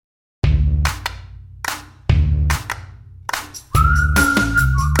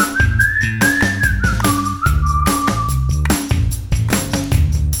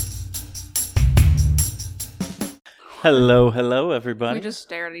Hello, everybody. We just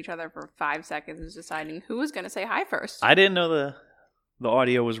stared at each other for 5 seconds, deciding who was going to say hi first. I didn't know the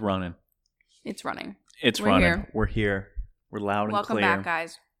audio was running. It's running. We're running. Here. We're here. We're loud and welcome clear. Welcome back,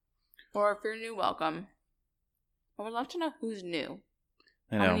 guys. Or if you're new, welcome. I would love to know who's new.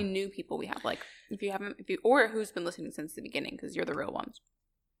 I know. How many new people we have. Like, or who's been listening since the beginning, because you're the real ones.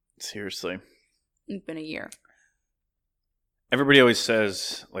 Seriously. It's been a year. Everybody always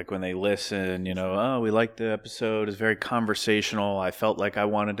says, like, when they listen, oh, we liked the episode. It's very conversational. I felt like I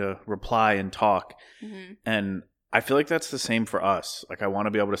wanted to reply and talk. Mm-hmm. And I feel like that's the same for us. Like, I want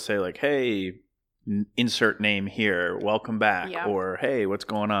to be able to say, like, hey, insert name here. Welcome back. Yeah. Or, hey, what's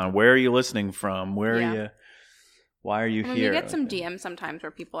going on? Where are you listening from? Where are you? Why are you here? We get some DMs sometimes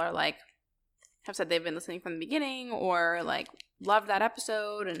where people are like, have said they've been listening from the beginning or, like, love that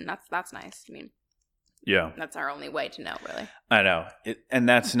episode. And that's nice. I mean. Yeah. That's our only way to know, really. I know. And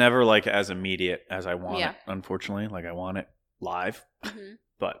that's never like as immediate as I want it, unfortunately. Like I want it live. Mm-hmm.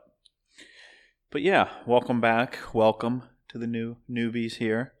 But yeah, welcome back. Welcome to the new newbies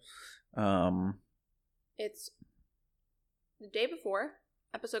here. It's the day before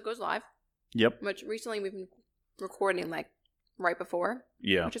episode goes live. Yep. Which recently we've been recording like right before.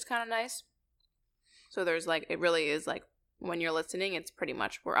 Yeah. Which is kind of nice. So there's like, it really is like when you're listening, it's pretty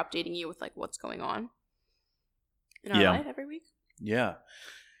much we're updating you with like what's going on. In our life every week? Yeah.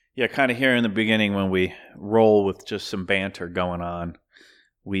 Yeah, kind of here in the beginning when we roll with just some banter going on.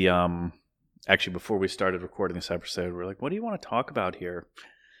 We, actually, before we started recording this episode, we're like, what do you want to talk about here?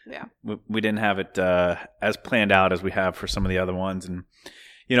 Yeah. We didn't have it as planned out as we have for some of the other ones. And,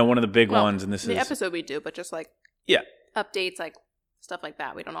 one of the big ones, and this the episode we do, but just like updates, like stuff like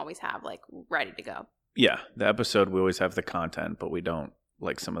that, we don't always have like ready to go. Yeah. The episode, we always have the content, but we don't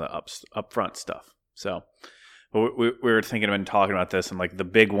like some of the upfront stuff. So... But we were thinking and talking about this, and like the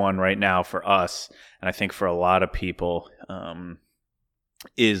big one right now for us, and I think for a lot of people,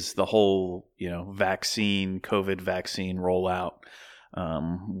 is the whole COVID vaccine rollout.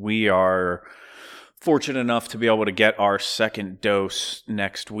 We are fortunate enough to be able to get our second dose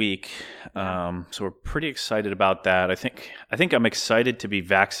next week, so we're pretty excited about that. I think I'm excited to be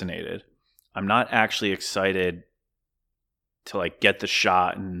vaccinated. I'm not actually excited to like get the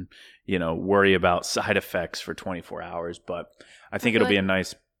shot and worry about side effects for 24 hours. But I think it'll be a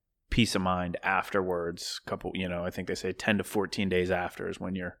nice peace of mind afterwards. I think they say 10 to 14 days after is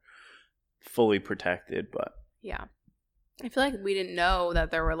when you're fully protected. But yeah, I feel like we didn't know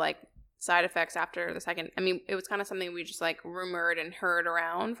that there were like side effects after the second. I mean, it was kind of something we just like rumored and heard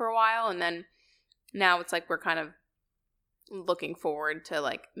around for a while. And then now it's like we're kind of looking forward to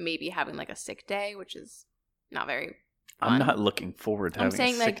like maybe having like a sick day, which is not very fun. I'm not looking forward to having a sick day.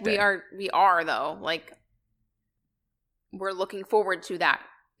 I'm saying like we are though. Like we're looking forward to that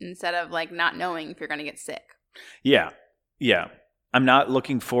instead of like not knowing if you're going to get sick. Yeah. Yeah. I'm not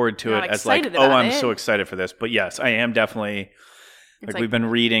looking forward to it as like, I'm so excited for this. But yes, I am definitely like we've been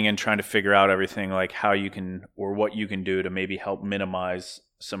reading and trying to figure out everything like how you can or what you can do to maybe help minimize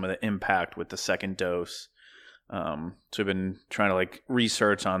some of the impact with the second dose. So we've been trying to like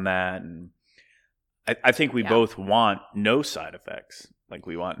research on that, and I think we both want no side effects. Like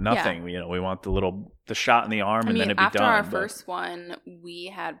we want nothing. Yeah. We want the shot in the arm and then it'd be done. After our first one,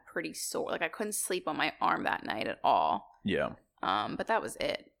 we had pretty sore. Like I couldn't sleep on my arm that night at all. Yeah. But that was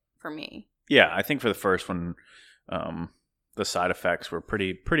it for me. Yeah, I think for the first one, the side effects were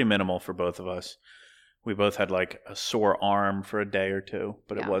pretty minimal for both of us. We both had like a sore arm for a day or two,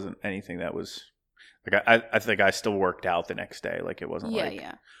 but it wasn't anything that was like I think I still worked out the next day. Like it wasn't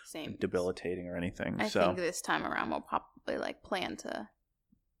same debilitating or anything. I think this time around we'll probably like plan to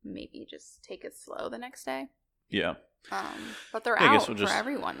maybe just take it slow the next day. Yeah. But they're out for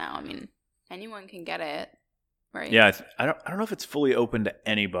everyone now. I mean, anyone can get it, right? Yeah, I don't know if it's fully open to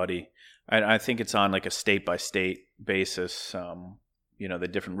anybody. I think it's on like a state by state basis. The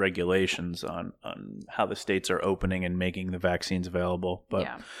different regulations on how the states are opening and making the vaccines available. But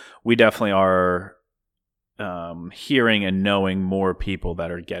we definitely are hearing and knowing more people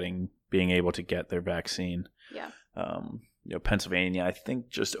that are being able to get their vaccine. Yeah. Pennsylvania, I think,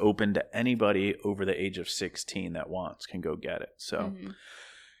 just open to anybody over the age of 16 that wants can go get it. So,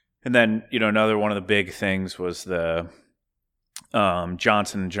 and then, another one of the big things was the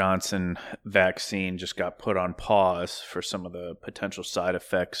Johnson & Johnson vaccine just got put on pause for some of the potential side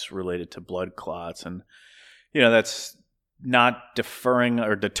effects related to blood clots. And, that's not deferring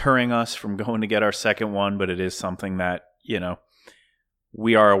or deterring us from going to get our second one, but it is something that,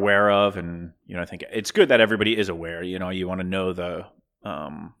 we are aware of. And, I think it's good that everybody is aware. You want to know the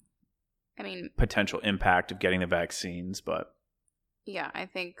potential impact of getting the vaccines. But yeah, I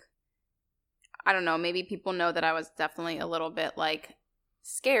think I don't know, maybe people know that I was definitely a little bit like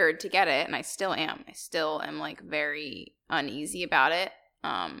scared to get it, and I still am. I still am like very uneasy about it.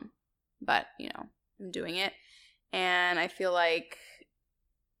 But you know, I'm doing it, and I feel like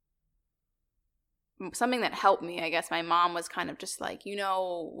something that helped me, I guess my mom was kind of just like, you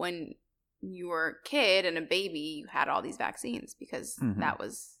know, when you were a kid and a baby, you had all these vaccines because that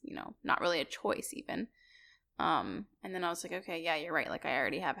was, you know, not really a choice even. And then I was like, okay, yeah, you're right. Like I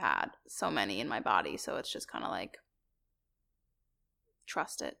already have had so many in my body. So it's just kind of like,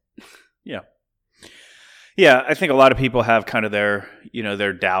 trust it. Yeah. Yeah. I think a lot of people have kind of their, you know,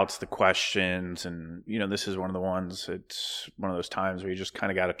 their doubts, the questions. And, you know, this is one of the ones, it's one of those times where you just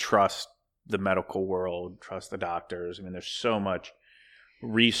kind of got to trust the medical world, trust the doctors. I mean, there's so much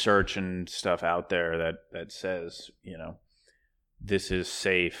research and stuff out there that says, you know, this is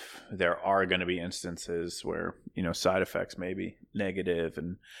safe. There are going to be instances where, you know, side effects may be negative.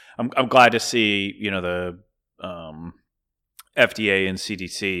 And I'm glad to see, you know, the FDA and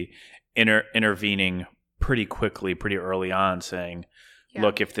CDC intervening pretty quickly, pretty early on, saying,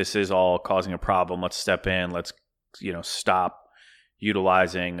 look, if this is all causing a problem, let's step in. Let's, you know, stop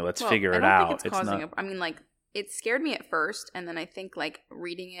utilizing. Let's figure it out. I don't think it's causing I mean, like, it scared me at first. And then I think, like,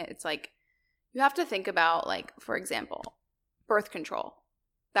 reading it, it's like, you have to think about, like, for example, birth control.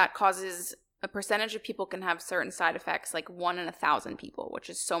 That causes a percentage of people can have certain side effects, like 1 in 1,000 people, which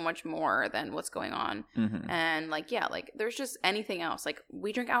is so much more than what's going on. And like, yeah, like there's just anything else. Like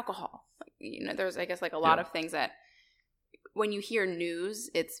we drink alcohol. Like, you know, there's, I guess, like a lot of things that when you hear news,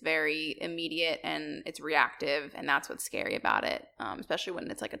 it's very immediate and it's reactive. And that's what's scary about it, especially when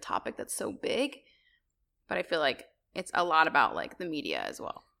it's like a topic that's so big. But I feel like it's a lot about like the media as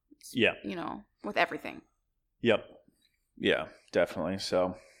well. Yeah. You know, with everything. Yep. Yeah, definitely.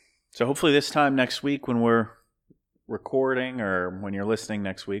 So hopefully this time next week when we're recording or when you're listening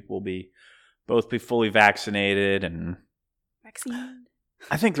next week, we'll both be fully vaccinated and vaccine.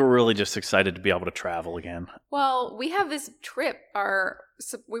 I think we're really just excited to be able to travel again. Well, we have this trip.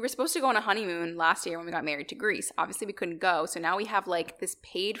 We were supposed to go on a honeymoon last year when we got married to Greece. Obviously, we couldn't go. So now we have like this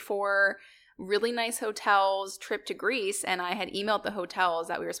paid for really nice hotels trip to Greece, and I had emailed the hotels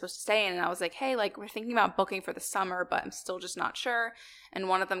that we were supposed to stay in, and I was like, hey, like we're thinking about booking for the summer, but I'm still just not sure. And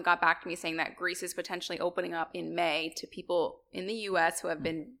one of them got back to me saying that Greece is potentially opening up in May to people in the US who have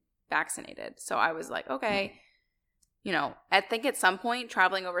been vaccinated. So I was like, okay, you know, I think at some point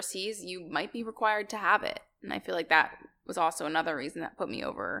traveling overseas, you might be required to have it. And I feel like that was also another reason that put me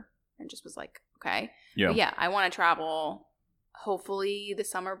over and just was like, okay. Yeah. But yeah, I want to travel. Hopefully the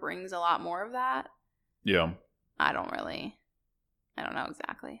summer brings a lot more of that. Yeah. I don't know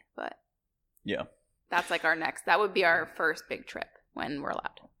exactly, but yeah. That's like that would be our first big trip when we're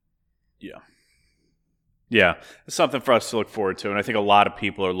allowed. Yeah. Yeah. It's something for us to look forward to. And I think a lot of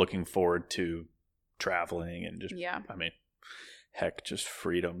people are looking forward to traveling and just, I mean, heck, just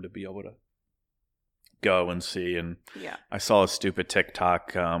freedom to be able to go and see. And I saw a stupid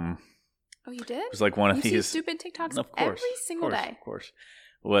TikTok, oh, you did? It was like one of these stupid TikToks every single day. Of course.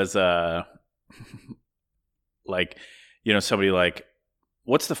 Was like, you know, somebody like,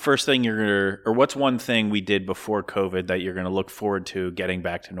 what's the first thing or what's one thing we did before COVID that you're going to look forward to getting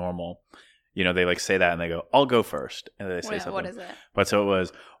back to normal? You know, they like say that and they go, I'll go first. And they say something. What is it? But so it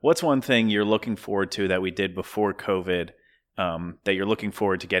was, what's one thing you're looking forward to that we did before COVID that you're looking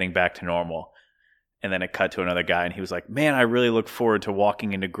forward to getting back to normal? And then it cut to another guy, and he was like, man, I really look forward to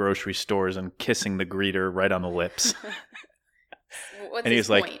walking into grocery stores and kissing the greeter right on the lips. What's and he was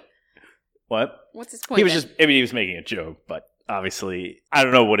point? Like, what? What's his point? He was he was making a joke, but obviously, I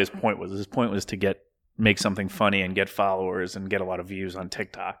don't know what his point was. His point was to make something funny and get followers and get a lot of views on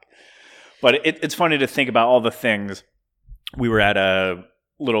TikTok. But it's funny to think about all the things. We were at a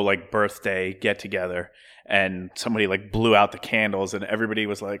little like birthday get together, and somebody like blew out the candles, and everybody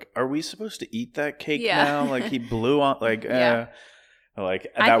was like, "Are we supposed to eat that cake now?" Like he blew on, like,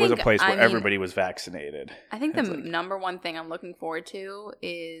 like that was a place where everybody was vaccinated. I think the number one thing I'm looking forward to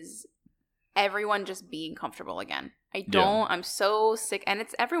is everyone just being comfortable again. I'm so sick, and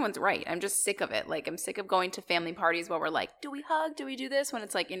everyone's right. I'm just sick of it. Like I'm sick of going to family parties where we're like, "Do we hug? Do we do this?" When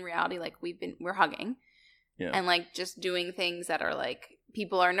it's like in reality, like we're hugging, and like just doing things that are like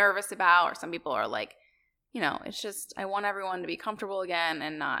people are nervous about, or some people are like. You know, it's just, I want everyone to be comfortable again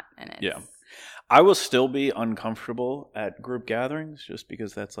and not. I will still be uncomfortable at group gatherings just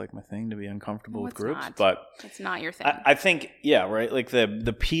because that's like my thing to be uncomfortable with groups. But it's not your thing. I think, right? Like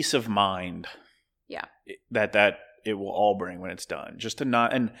the peace of mind. Yeah. That it will all bring when it's done. Just to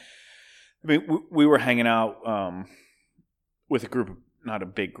not, and I mean, we were hanging out with a group, not a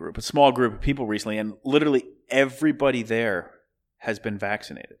big group, a small group of people recently, and literally everybody there has been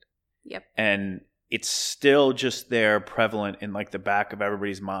vaccinated. Yep. And it's still just there, prevalent in like the back of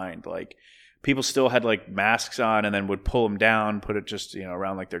everybody's mind. Like people still had like masks on and then would pull them down, put it just,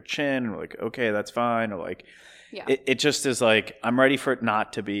 around like their chin, and we're like, okay, that's fine. Or like, it just is like, I'm ready for it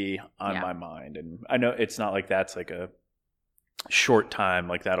not to be on my mind. And I know it's not like that's like a short time,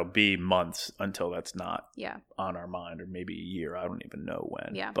 like that'll be months until that's not on our mind, or maybe a year. I don't even know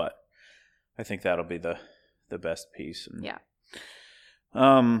when. Yeah. But I think that'll be the best piece.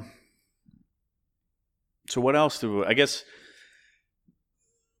 And, so what else I guess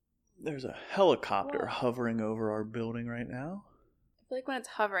there's a helicopter hovering over our building right now. I feel like when it's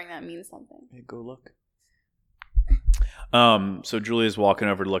hovering, that means something. Hey, go look. So Julia's walking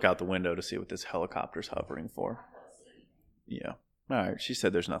over to look out the window to see what this helicopter's hovering for. Yeah. All right. She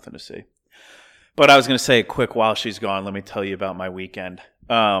said there's nothing to see. But I was going to say quick while she's gone, let me tell you about my weekend.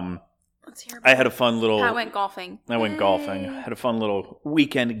 Let's hear about I had a fun little... I went golfing. I went golfing. I had a fun little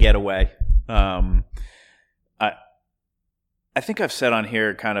weekend getaway. I think I've said on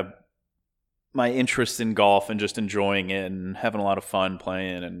here kind of my interest in golf and just enjoying it and having a lot of fun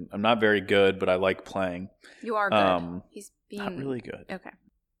playing. And I'm not very good, but I like playing. You are good. He's being... Not really good. Okay.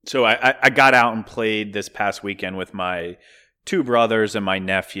 So I got out and played this past weekend with my two brothers and my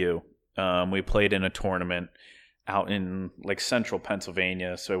nephew. We played in a tournament out in like central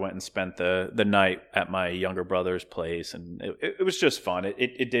Pennsylvania. So I went and spent the night at my younger brother's place, and it was just fun.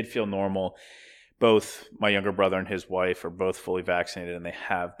 It did feel normal. Both my younger brother and his wife are both fully vaccinated, and they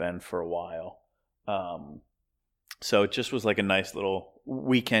have been for a while. So it just was like a nice little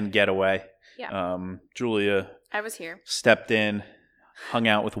weekend getaway. Yeah. Julia, I was here. Stepped in, hung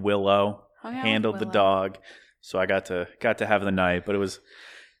out with Willow, handled the dog. So I got to have the night, but it was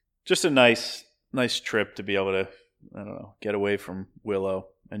just a nice trip to be able to, I don't know, get away from Willow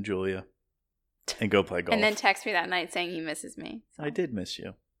and Julia and go play golf. And then text me that night saying he misses me. So. I did miss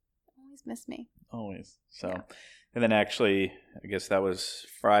you. Always miss me. Always. So, and then actually, I guess that was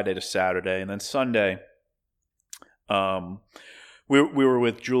Friday to Saturday, and then Sunday, we were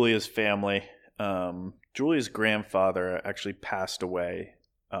with Julia's family. Julia's grandfather actually passed away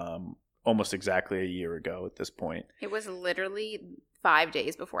almost exactly a year ago at this point. It was literally 5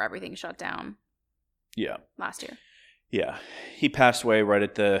 days before everything shut down. Yeah. Last year. Yeah. He passed away right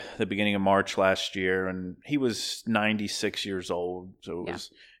at the beginning of March last year, and he was 96 years old. So it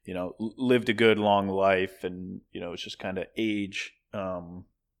was, lived a good long life, and, it's just kind of age. But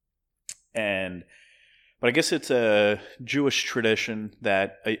I guess it's a Jewish tradition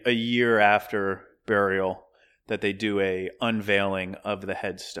that a year after burial that they do a unveiling of the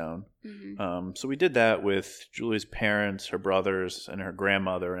headstone. Mm-hmm. So we did that with Julia's parents, her brothers, and her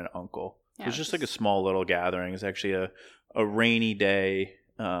grandmother and uncle. Yeah, it was just like a small little gathering. It's actually a rainy day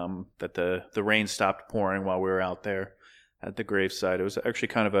that the rain stopped pouring while we were out there at the gravesite. It was actually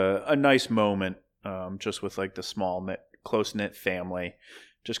kind of a nice moment, just with like the small, close-knit family,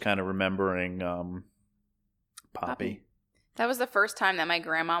 just kind of remembering Poppy. That was the first time that my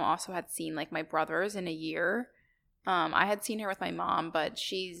grandma also had seen like my brothers in a year. I had seen her with my mom, but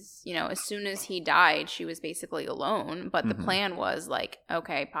she's, as soon as he died, she was basically alone. But the plan was like,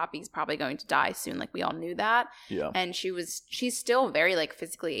 okay, Poppy's probably going to die soon. Like we all knew that. Yeah. And she's still very like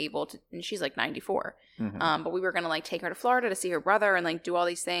physically able to, and she's like 94. Mm-hmm. But we were going to like take her to Florida to see her brother and like do all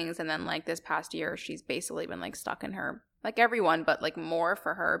these things. And then like this past year, she's basically been like stuck in her, like everyone, but like more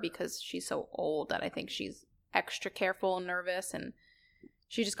for her because she's so old that I think she's extra careful and nervous. And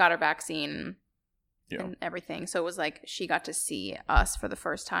she just got her vaccine. Yeah. And everything. So it was like she got to see us for the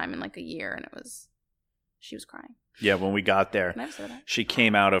first time in like a year, and she was crying. Yeah, when we got there, she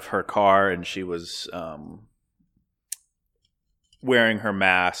came out of her car and she was wearing her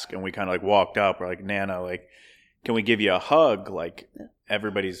mask, and we kind of like walked up. We're like, Nana, like, can we give you a hug? Like,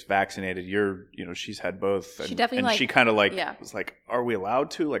 everybody's vaccinated. She's had both. And, she definitely she kind of like was like, are we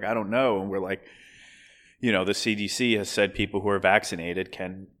allowed to? Like, I don't know. And we're like, the CDC has said people who are vaccinated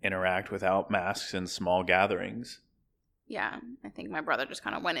can interact without masks in small gatherings. Yeah, I think my brother just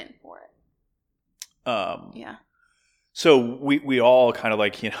kind of went in for it. Yeah. So we all kind of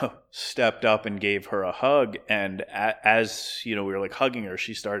like, stepped up and gave her a hug. And as, we were like hugging her,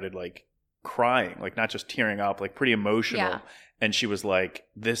 she started like crying, like not just tearing up, like pretty emotional. Yeah. And she was like,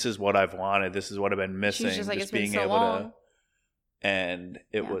 this is what I've wanted. This is what I've been missing. She was just like, just it's been so long. to. And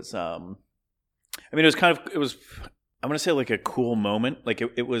it was, it was I'm going to say like a cool moment. Like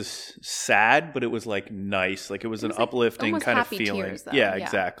it was sad, but it was like nice. Like it was an uplifting kind of feeling. Tears, yeah,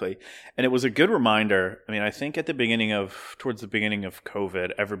 exactly. And it was a good reminder. I think towards the beginning of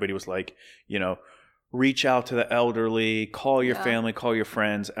COVID, everybody was like, reach out to the elderly, call your family, call your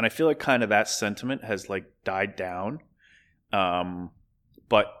friends. And I feel like kind of that sentiment has like died down.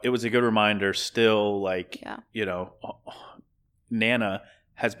 but it was a good reminder still, like, Yeah. you know, Nana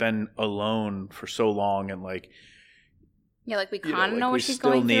has been alone for so long, and like, Yeah, like we you know, kind of like, know we what she's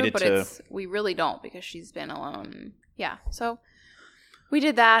still going through, needed but to- we really don't because she's been alone. Yeah, so we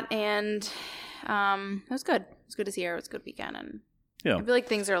did that, and it was good. It was good to see her. It was a good weekend, and Yeah. I feel like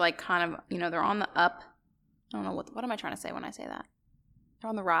things are like kind of, you know, they're on the up. I don't know what am I trying to say when I say that? They're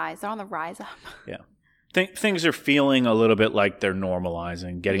on the rise. They're on the rise up. Yeah. Things are feeling a little bit like they're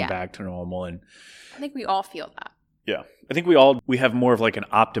normalizing, getting Yeah. back to normal. And I think we all feel that. yeah, I think we have more of like an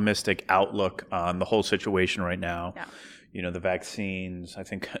optimistic outlook on the whole situation right now. Yeah. You know, the vaccines, I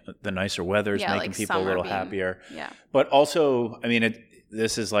think the nicer weather is Yeah, making like people a summer little being- happier. Yeah. But also, I mean,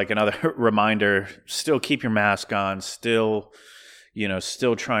 this is like another reminder, still keep your mask on, still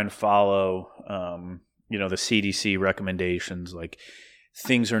try and follow, the CDC recommendations. Like,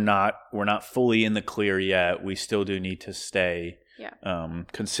 we're not fully in the clear yet. We still do need to stay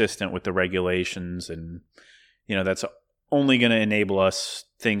consistent with the regulations, and, that's only going to enable us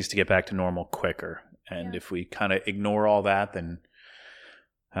things to get back to normal quicker. And if we kind of ignore all that, then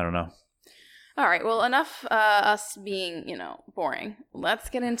I don't know. All right. Well, enough us being, boring. Let's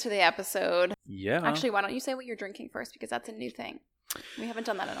get into the episode. Yeah. Actually, why don't you say what you're drinking first? Because that's a new thing. We haven't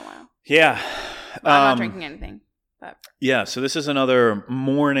done that in a while. Yeah. Well, I'm not drinking anything. But yeah. So this is another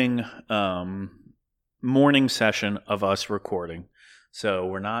morning session of us recording. So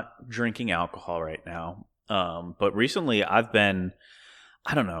we're not drinking alcohol right now. But recently I've been,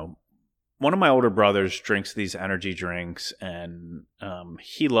 I don't know, one of my older brothers drinks these energy drinks, and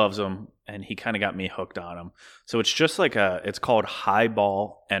he loves them, and he kind of got me hooked on them. So it's just like it's called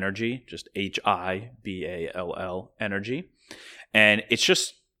Highball Energy, just HIBALL Energy. And it's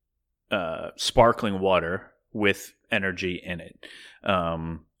just sparkling water with energy in it.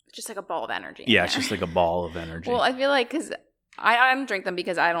 Just like a ball of energy. Yeah, it's just like a ball of energy. Well, I feel like, because I don't drink them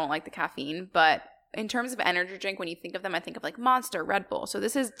because I don't like the caffeine, but in terms of energy drink, when you think of them, I think of like Monster, Red Bull. So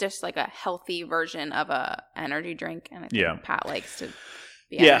this is just like a healthy version of a energy drink, and I think Pat likes to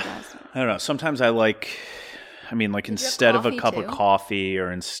be energized. I don't know. Sometimes instead of a cup of coffee,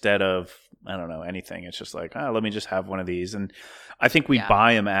 or instead of, I don't know, anything, it's just like, let me just have one of these. And I think we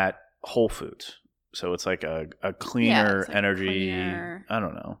buy them at Whole Foods. So it's like a cleaner energy. I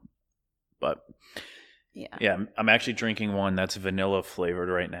don't know. But yeah, I'm actually drinking one that's vanilla flavored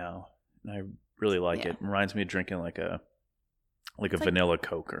right now. And I really like it. It reminds me of drinking like a vanilla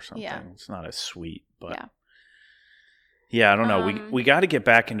Coke or something. Yeah. It's not as sweet, but yeah, I don't know. We got to get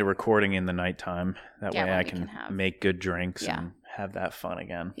back into recording in the nighttime. That way I can make good drinks and have that fun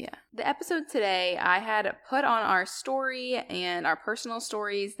again. Yeah. The episode today, I had put on our story and our personal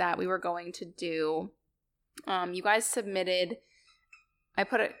stories that we were going to do. You guys submitted. I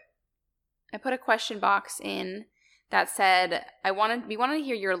put a question box in that said, we wanted to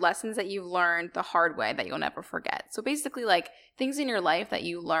hear your lessons that you've learned the hard way that you'll never forget. So basically, like, things in your life that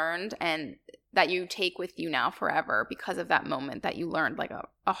you learned and that you take with you now forever because of that moment that you learned, like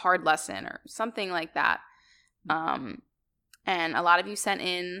a hard lesson or something like that. And a lot of you sent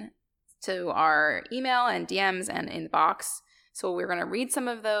in to our email and DMs and inbox. So we're going to read some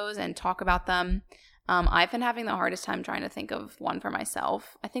of those and talk about them. I've been having the hardest time trying to think of one for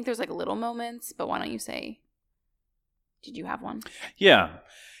myself. I think there's like little moments, but why don't you say, did you have one? Yeah.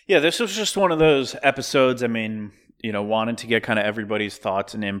 Yeah, this was just one of those episodes, wanted to get kind of everybody's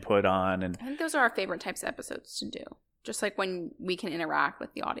thoughts and input on. And I think those are our favorite types of episodes to do. Just like when we can interact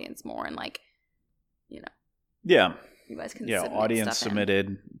with the audience more and Yeah. You guys can audience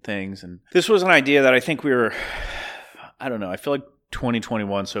submitted things. And this was an idea that I think I don't know, I feel like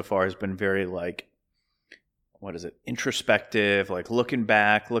 2021 so far has been very introspective, like looking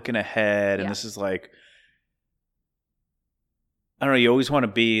back, looking ahead. And this is like, I don't know, you always want to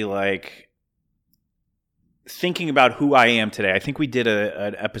be like thinking about who I am today. I think we did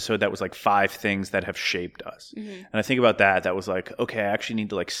an episode that was like 5 things that have shaped us. Mm-hmm. And I think about that was like, okay, I actually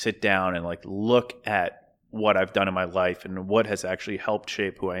need to like sit down and like look at what I've done in my life and what has actually helped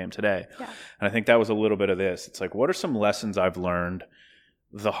shape who I am today. Yeah. And I think that was a little bit of this. It's like, what are some lessons I've learned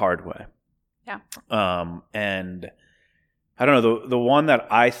the hard way? Yeah. And I don't know, the one that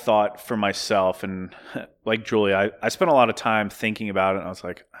I thought for myself, and like Julie, I spent a lot of time thinking about it, and I was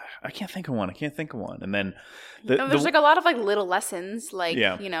like, I can't think of one. And then there's like a lot of like little lessons, like,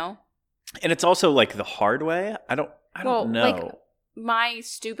 And it's also like the hard way. I don't know. Like,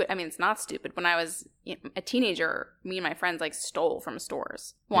 it's not stupid. When I was a teenager, me and my friends like stole from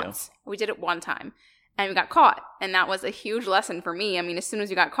stores once. Yeah. We did it one time. And we got caught. And that was a huge lesson for me. As soon as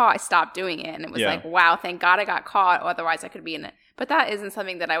you got caught, I stopped doing it. And it was like, wow, thank God I got caught. Otherwise, I could be in it. But that isn't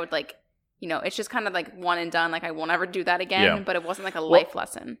something that I would it's just kind of like one and done. Like I won't ever do that again, Yeah. but it wasn't like a life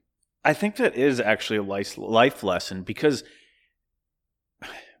lesson. I think that is actually a life lesson, because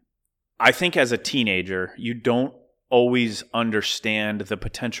I think as a teenager, you don't always understand the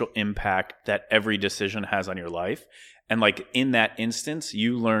potential impact that every decision has on your life. And like in that instance,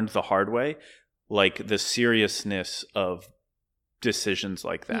 you learned the hard way, like the seriousness of decisions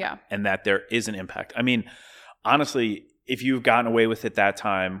like that, Yeah. and that there is an impact. I mean, honestly, if you've gotten away with it that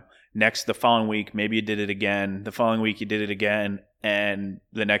time, the following week, maybe you did it again. The following week, you did it again. And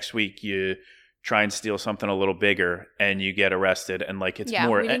the next week, you try and steal something a little bigger and you get arrested. And like, it's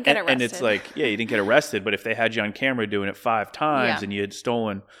more, we didn't get and it's like, yeah, you didn't get arrested, but if they had you on camera doing it 5 times and you had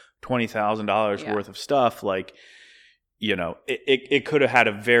stolen $20,000 worth of stuff, like, it could have had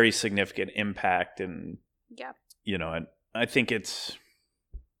a very significant impact. And, and I think it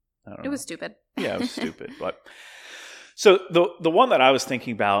was stupid. Yeah, it was stupid. But so the one that I was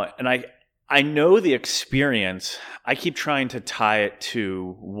thinking about, and I know the experience, I keep trying to tie it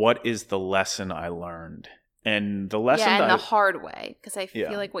to what is the lesson I learned. And the lesson the hard way, because I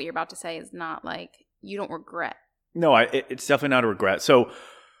feel like what you're about to say is not like you don't regret. No, it's definitely not a regret. So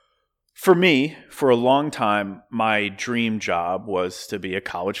for me, for a long time, my dream job was to be a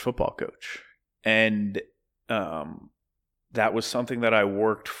college football coach. And that was something that I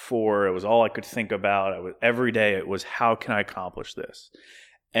worked for. It was all I could think about. Every day it was, how can I accomplish this?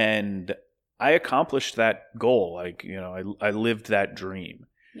 And I accomplished that goal. Like, I lived that dream.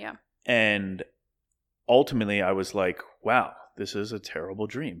 Yeah. And ultimately I was like, wow, this is a terrible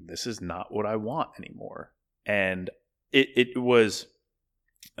dream. This is not what I want anymore. And it was,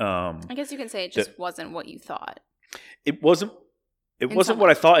 I guess you can say it just wasn't what you thought. It wasn't what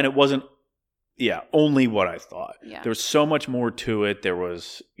I thought, and it wasn't, only what I thought. Yeah. There was so much more to it. There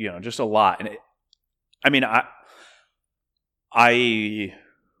was, just a lot. And I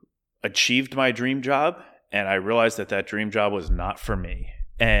achieved my dream job, and I realized that dream job was not for me.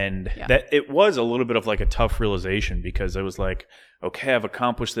 And that it was a little bit of like a tough realization, because I was like, okay, I've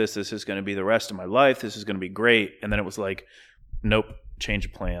accomplished this. This is going to be the rest of my life. This is going to be great. And then it was like, nope, change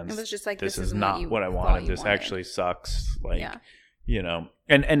of plans. It was just like, this is not what I wanted. This actually sucks. Like,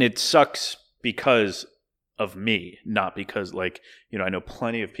 and it sucks because of me, not because I know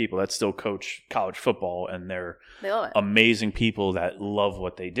plenty of people that still coach college football, and they're amazing people that love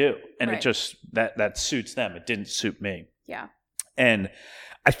what they do. And it just, that suits them. It didn't suit me. Yeah. And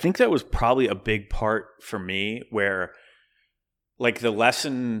I think that was probably a big part for me, where like the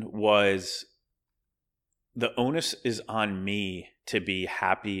lesson was, the onus is on me to be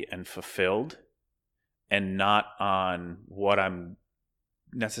happy and fulfilled, and not on what I'm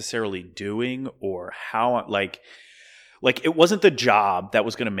necessarily doing or how, like it wasn't the job that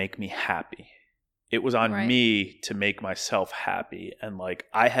was going to make me happy. It was on me to make myself happy. And like,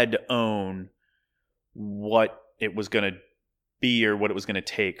 I had to own what it was going to be, or what it was going to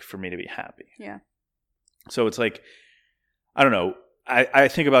take for me to be happy. Yeah. So it's like, I don't know. I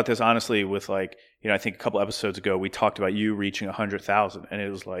think about this honestly with like, I think a couple episodes ago, we talked about you reaching 100,000, and it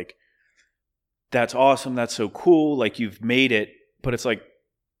was like, that's awesome. That's so cool. Like, you've made it, but it's like,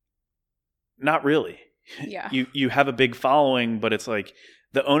 not really. Yeah. You have a big following, but it's like,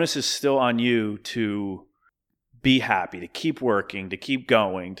 the onus is still on you to be happy, to keep working, to keep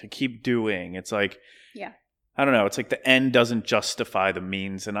going, to keep doing. It's like, I don't know. It's like the end doesn't justify the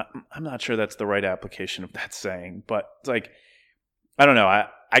means. And I'm not sure that's the right application of that saying, but it's like, I don't know.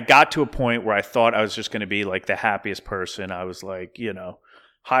 I got to a point where I thought I was just going to be like the happiest person. I was like,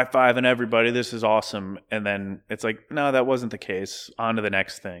 high-fiving everybody. This is awesome. And then it's like, no, that wasn't the case. On to the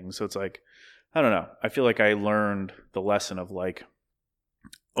next thing. So it's like, I don't know. I feel like I learned the lesson of like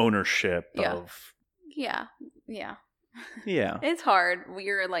ownership of. Yeah. Yeah. Yeah. It's hard.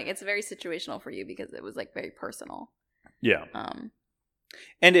 You're like, it's very situational for you because it was like very personal. Yeah.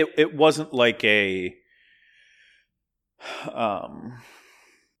 And it wasn't like it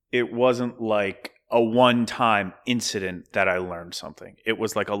wasn't like a one-time incident that I learned something. It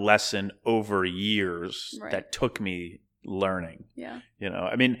was like a lesson over years that took me learning. Yeah.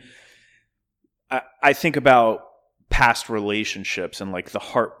 I mean, I think about past relationships and like the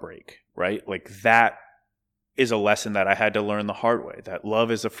heartbreak, right? Like that is a lesson that I had to learn the hard way, that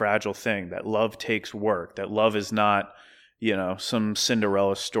love is a fragile thing, that love takes work, that love is not, some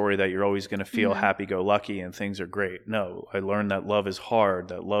Cinderella story that you're always going to feel happy-go-lucky and things are great. No, I learned that love is hard,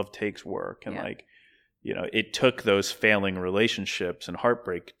 that love takes work. And it took those failing relationships and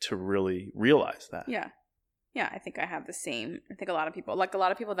heartbreak to really realize that. Yeah. Yeah, I think I have the same. I think a lot of people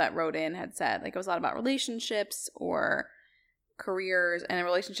that wrote in had said like it was a lot about relationships or careers, and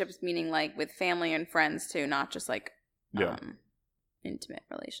relationships meaning like with family and friends too, not just like intimate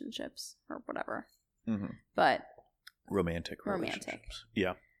relationships or whatever. Mm-hmm. But romantic relationships.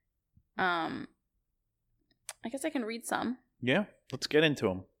 Yeah. I guess I can read some. Yeah, let's get into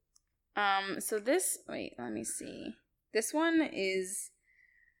them. So this, wait, let me see. This one is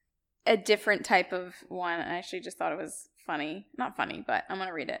a different type of one. I actually just thought it was funny. Not funny, but I'm going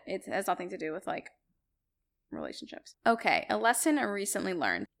to read it. It has nothing to do with like relationships. Okay, a lesson I recently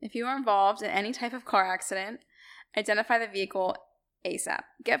learned. If you are involved in any type of car accident, identify the vehicle ASAP.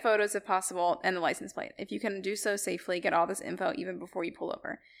 Get photos if possible and the license plate. If you can do so safely, get all this info even before you pull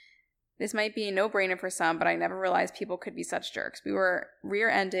over. This might be a no-brainer for some, but I never realized people could be such jerks. We were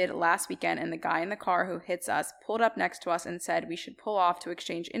rear-ended last weekend, and the guy in the car who hits us pulled up next to us and said we should pull off to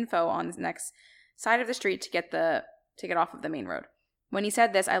exchange info on the next side of the street to get off of the main road. When he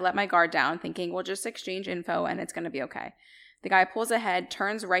said this, I let my guard down, thinking we'll just exchange info and it's going to be okay. The guy pulls ahead,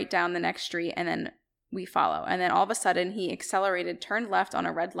 turns right down the next street, and then we follow. And then all of a sudden, he accelerated, turned left on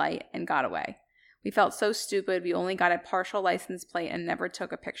a red light, and got away. We felt so stupid. We only got a partial license plate and never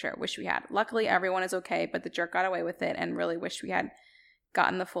took a picture. Wish we had. Luckily, everyone is okay, but the jerk got away with it and really wish we had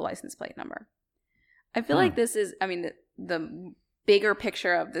gotten the full license plate number. I feel like this is, I mean, the bigger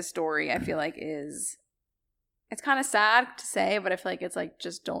picture of this story, I feel like is, it's kind of sad to say, but I feel like it's like,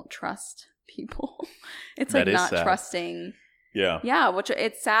 just don't trust people. It's like not sad. Trusting. Yeah. Yeah, which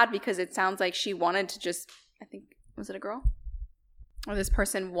it's sad because it sounds like she wanted to just, I think, was it a girl? Or this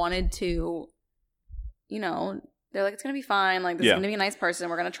person wanted to, you know, they're like, it's going to be fine. Like, this is going to be a nice person.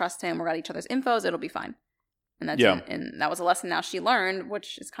 We're going to trust him. We're going to each other's infos. It'll be fine. And that's and that was a lesson now she learned,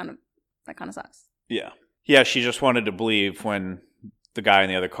 which is kind of sucks. Yeah. Yeah, she just wanted to believe when the guy in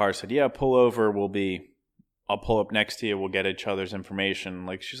the other car said, yeah, pull over. I'll pull up next to you. We'll get each other's information.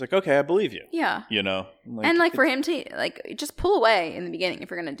 Like, she's like, okay, I believe you. Yeah. You know? Like, and like for him to like just pull away in the beginning if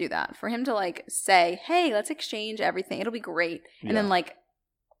you're going to do that. For him to like say, hey, let's exchange everything. It'll be great. And then like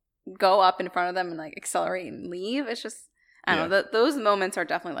go up in front of them and like accelerate and leave. It's just, I don't know. Those moments are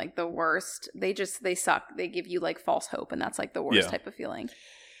definitely like the worst. They suck. They give you like false hope. And that's like the worst type of feeling.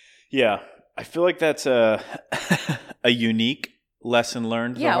 Yeah. I feel like that's a unique lesson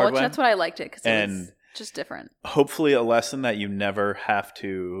learned. Yeah. Well, that's what I liked it. Cause it was just different. Hopefully a lesson that you never have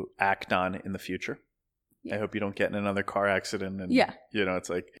to act on in the future. Yeah. I hope you don't get in another car accident. And, you know, it's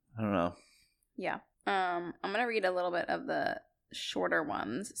like, I don't know. Yeah. I'm going to read a little bit of the shorter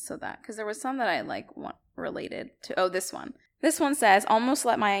ones so that, because there was some that I like related to. This one says, almost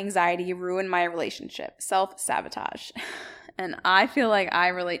let my anxiety ruin my relationship. Self-sabotage. And I feel like I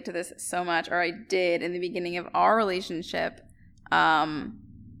relate to this so much, or I did in the beginning of our relationship.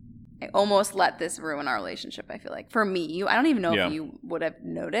 I almost let this ruin our relationship, I feel like. For me, I don't even know if you would have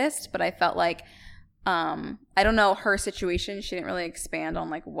noticed, but I felt like, I don't know her situation. She didn't really expand on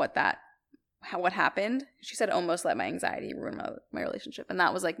like what happened. She said almost let my anxiety ruin my relationship. And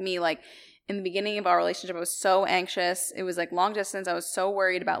that was like me, like in the beginning of our relationship, I was so anxious. It was like long distance. I was so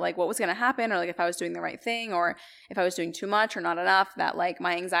worried about like what was going to happen, or like if I was doing the right thing, or if I was doing too much or not enough, that like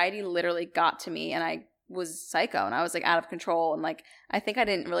my anxiety literally got to me and I was psycho and I was like out of control. And like, I think I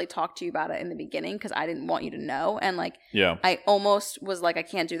didn't really talk to you about it in the beginning because I didn't want you to know. And like, I almost was like, I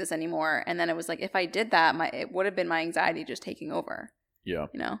can't do this anymore. And then it was like, if I did that, it would have been my anxiety just taking over. Yeah.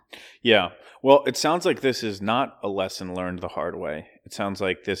 You know? Yeah. Well, it sounds like this is not a lesson learned the hard way. It sounds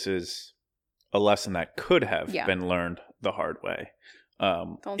like this is a lesson that could have been learned the hard way.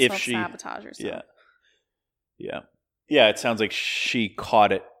 Don't self-sabotage yourself. Yeah. Yeah. Yeah. It sounds like she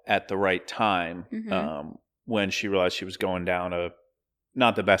caught it at the right time when she realized she was going down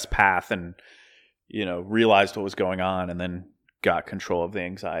not the best path, and, you know, realized what was going on, and then got control of the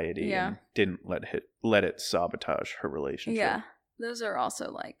anxiety and didn't let it sabotage her relationship. Yeah. Those are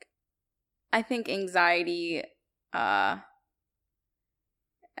also like, I think anxiety, I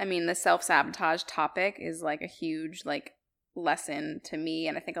mean, the self-sabotage topic is like a huge like lesson to me.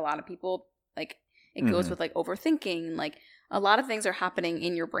 And I think a lot of people, like, it goes with like overthinking. Like a lot of things are happening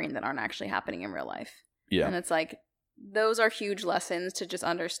in your brain that aren't actually happening in real life. Yeah. And it's like, those are huge lessons to just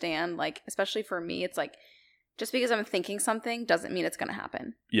understand. Like, especially for me, it's like, just because I'm thinking something doesn't mean it's going to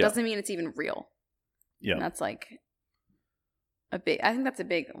happen. Yeah. Doesn't mean it's even real. Yeah. And that's like I think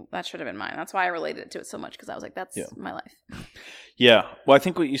that should have been mine. That's why I related to it so much, because I was like, that's my life. Yeah. Well, I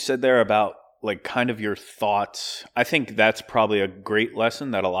think what you said there about like kind of your thoughts, I think that's probably a great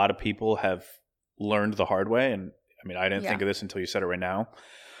lesson that a lot of people have learned the hard way. And I mean, I didn't think of this until you said it right now.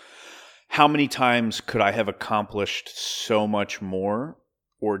 How many times could I have accomplished so much more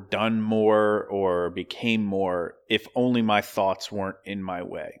or done more or became more if only my thoughts weren't in my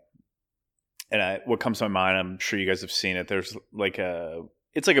way? And what comes to my mind, I'm sure you guys have seen it. There's like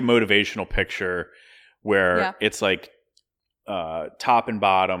it's like a motivational picture where it's like top and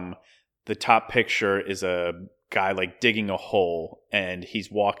bottom. The top picture is a guy like digging a hole, and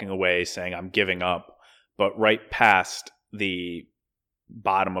he's walking away saying, "I'm giving up." But right past the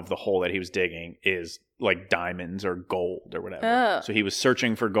bottom of the hole that he was digging is like diamonds or gold or whatever. Ugh. So he was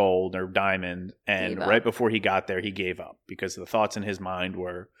searching for gold or diamond, and Gave up. right before he got there, he gave up because the thoughts in his mind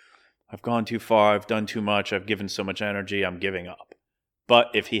were, I've gone too far, I've done too much, I've given so much energy, I'm giving up. But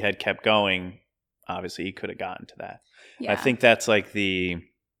if he had kept going, obviously he could have gotten to that. Yeah. I think that's like we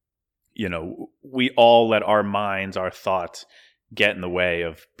all let our minds, our thoughts get in the way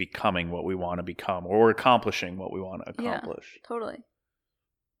of becoming what we want to become or accomplishing what we want to accomplish. Yeah, totally.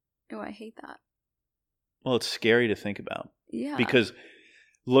 Oh, I hate that. Well, it's scary to think about. Yeah. Because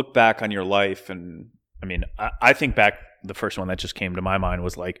look back on your life, and I mean, I think back, the first one that just came to my mind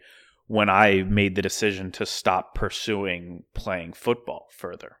was like when I made the decision to stop pursuing playing football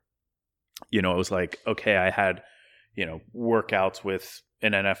further. It was like, okay, I had, workouts with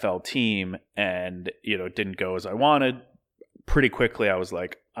an NFL team and, it didn't go as I wanted. Pretty quickly, I was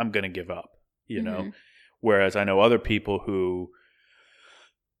like, I'm going to give up, Whereas I know other people who,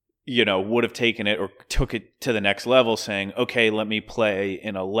 would have taken it or took it to the next level saying, okay, let me play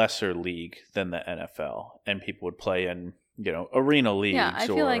in a lesser league than the NFL. And people would play in, arena leagues. Yeah, I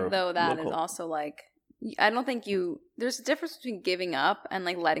feel like, though, that local. is also like, I don't think there's a difference between giving up and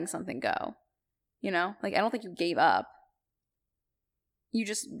like letting something go. Like I don't think you gave up. You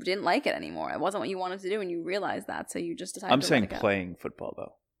just didn't like it anymore. It wasn't what you wanted to do and you realized that. So you just decided to let it go. Playing football,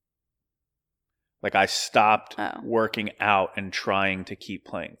 though. Like I stopped working out and trying to keep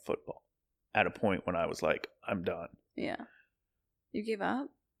playing football at a point when I was like, I'm done. Yeah. You gave up?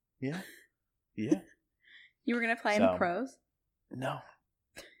 Yeah. Yeah. You were going to play in the pros? No.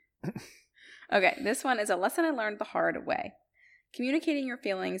 Okay. This one is a lesson I learned the hard way. Communicating your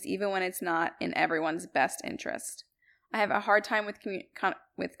feelings even when it's not in everyone's best interest. I have a hard time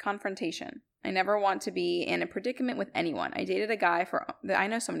with confrontation. I never want to be in a predicament with anyone. I dated a guy I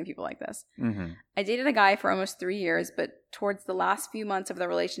know so many people like this. Mm-hmm. I dated a guy for almost 3 years, but towards the last few months of the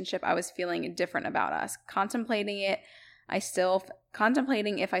relationship, I was feeling different about us. Contemplating if I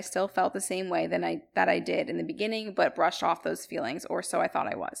still felt the same way that I did in the beginning, but brushed off those feelings, or so I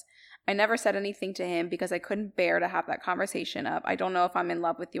thought I was. I never said anything to him because I couldn't bear to have that conversation of, I don't know if I'm in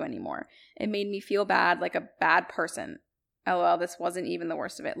love with you anymore. It made me feel bad, like a bad person. LOL, this wasn't even the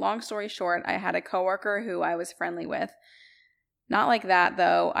worst of it. Long story short, I had a coworker who I was friendly with. Not like that,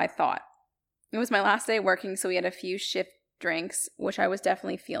 though, I thought. It was my last day working, so we had a few shift drinks, which I was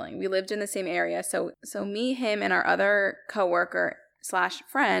definitely feeling. We lived in the same area, so me, him, and our other coworker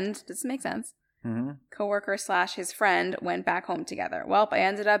 / friend, does this make sense? Mm-hmm. Coworker / his friend went back home together. Well, I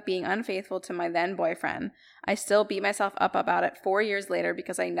ended up being unfaithful to my then boyfriend. I still beat myself up about it 4 years later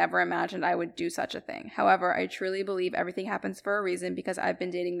because I never imagined I would do such a thing. However, I truly believe everything happens for a reason because I've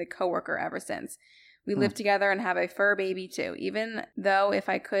been dating the coworker ever since. We live together and have a fur baby too, even though if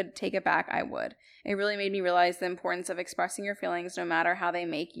I could take it back, I would. It really made me realize the importance of expressing your feelings no matter how they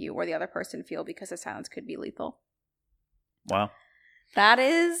make you or the other person feel, because the silence could be lethal. Wow. That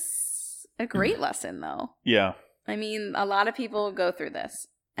is a great lesson, though. Yeah. I mean, a lot of people go through this.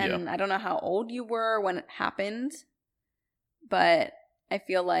 And I don't know how old you were when it happened, but I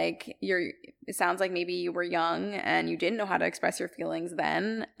feel like it sounds like maybe you were young and you didn't know how to express your feelings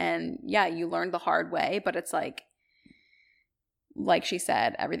then. And yeah, you learned the hard way, but it's like she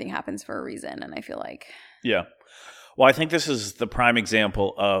said, everything happens for a reason. And I feel like. Yeah. Well, I think this is the prime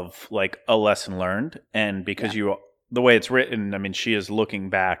example of like a lesson learned. And because the way it's written, I mean, she is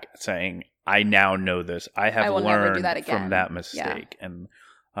looking back saying, I now know this. I have learned from that mistake. Yeah. And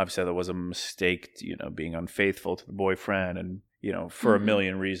obviously that was a mistake, being unfaithful to the boyfriend and, for a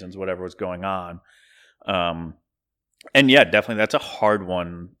million reasons, whatever was going on. And yeah, definitely that's a hard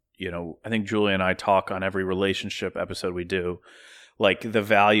one. I think Julia and I talk on every relationship episode we do, like the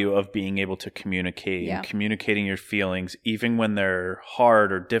value of being able to communicate and communicating your feelings, even when they're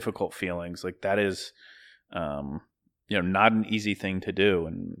hard or difficult feelings. Like that is, not an easy thing to do.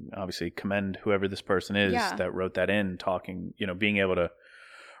 And obviously commend whoever this person is that wrote that in, talking, being able to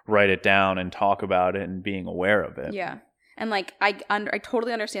write it down and talk about it and being aware of it. Yeah. And like, I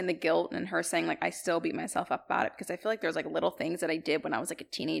totally understand the guilt and her saying like, I still beat myself up about it, because I feel like there's like little things that I did when I was like a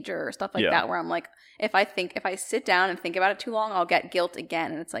teenager or stuff like that, where I'm like, if I sit down and think about it too long, I'll get guilt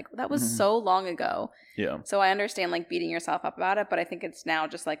again. And it's like, that was so long ago. Yeah. So I understand like beating yourself up about it, but I think it's now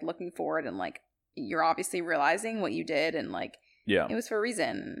just like looking forward and like, you're obviously realizing what you did and like, it was for a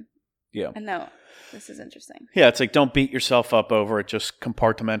reason. Yeah. And no, this is interesting. Yeah. It's like, don't beat yourself up over it. Just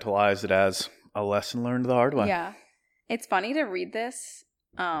compartmentalize it as a lesson learned the hard way. Yeah. It's funny to read this.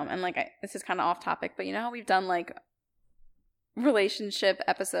 And like, this is kind of off topic, but you know how we've done like relationship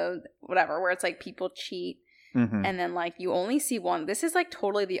episode, whatever, where it's like people cheat Mm-hmm. and then like you only see one. This is like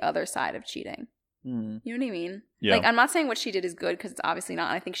totally the other side of cheating. Mm-hmm. You know what I mean? Yeah. Like, I'm not saying what she did is good because it's obviously not.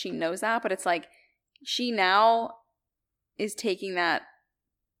 And I think she knows that, but it's like she now is taking that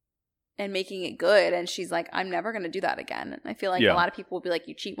and making it good. And she's like, I'm never going to do that again. And I feel like a lot of people will be like,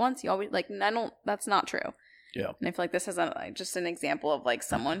 you cheat once, you always like, that's not true. Yeah. And I feel like this is just an example of like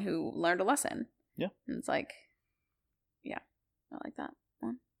someone who learned a lesson. Yeah. And it's like, yeah, I like that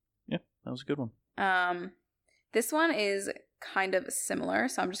one. Yeah, that was a good one. This one is kind of similar,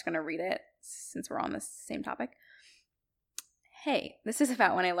 so I'm just going to read it since we're on the same topic. Hey, this is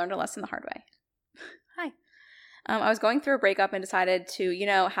about when I learned a lesson the hard way. Hi. I was going through a breakup and decided to,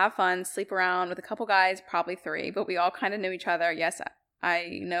 have fun, sleep around with a couple guys, probably 3, but we all kind of knew each other. Yes,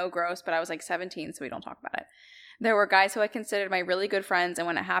 I know, gross, but I was like 17, so we don't talk about it. There were guys who I considered my really good friends, and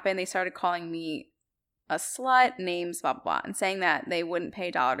when it happened, they started calling me a slut, names, blah, blah, blah, and saying that they wouldn't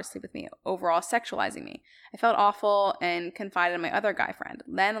pay $1 to sleep with me, overall sexualizing me. I felt awful and confided in my other guy friend.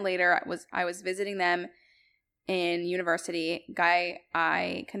 Then later, I was visiting them in university, guy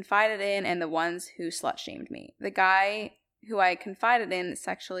I confided in and the ones who slut-shamed me. The guy who I confided in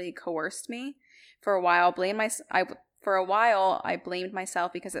sexually coerced me. For a while, I blamed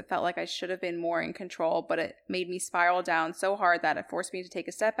myself because it felt like I should have been more in control, but it made me spiral down so hard that it forced me to take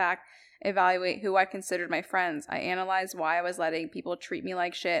a step back, evaluate who I considered my friends. I analyzed why I was letting people treat me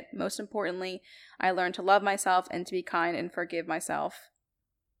like shit. Most importantly, I learned to love myself and to be kind and forgive myself.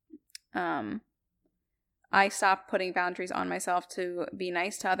 I stopped putting boundaries on myself to be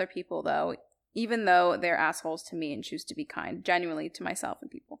nice to other people, though, even though they're assholes to me, and choose to be kind, genuinely, to myself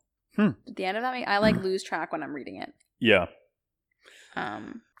and people. At the end of that, I lose track when I'm reading it. Yeah.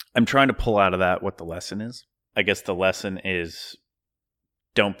 I'm trying to pull out of that what the lesson is. I guess the lesson is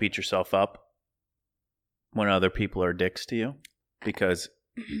don't beat yourself up when other people are dicks to you, because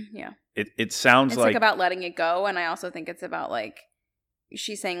yeah, it sounds it's like about letting it go. And I also think it's about like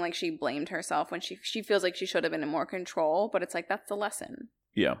she's saying like she blamed herself when she feels like she should have been in more control, but it's like that's the lesson.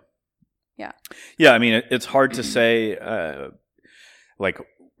 Yeah. Yeah. Yeah. I mean, it's hard to say, like,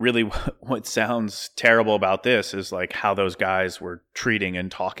 really what sounds terrible about this is like how those guys were treating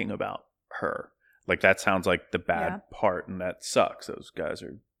and talking about her. Like that sounds like the bad part, and that sucks. Those guys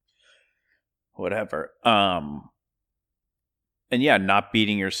are whatever. And yeah, not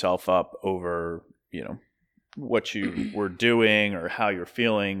beating yourself up over, what you were doing or how you're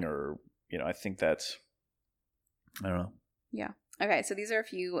feeling, or, I think that's, I don't know. Yeah. Okay. So these are a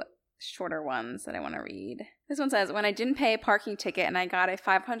few shorter ones that I want to read. This one says, when I didn't pay a parking ticket and I got a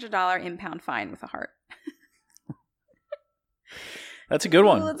 $500 impound fine with a heart. That's a good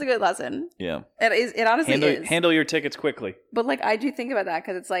one. That's a good lesson. Yeah. It is. It honestly is. Handle your tickets quickly. But like, I do think about that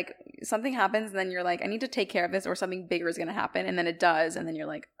because it's like something happens and then you're like, I need to take care of this, or something bigger is going to happen. And then it does. And then you're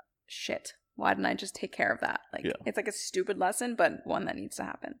like, shit, why didn't I just take care of that? Like, It's like a stupid lesson, but one that needs to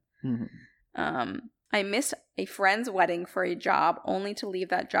happen. Mm-hmm. I missed a friend's wedding for a job only to leave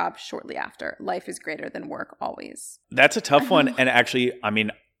that job shortly after. Life is greater than work always. That's a tough one. And actually, I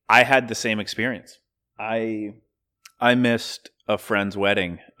mean, I had the same experience. I missed a friend's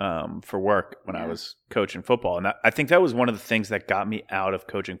wedding for work when I was coaching football. And I think that was one of the things that got me out of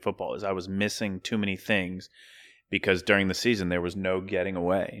coaching football, is I was missing too many things because during the season there was no getting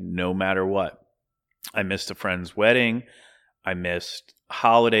away, no matter what. I missed a friend's wedding. I missed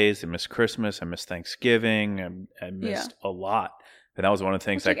holidays. I missed Christmas. I missed Thanksgiving. I missed a lot. And that was one of the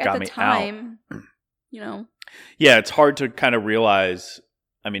things that got me out. Yeah, it's hard to kind of realize.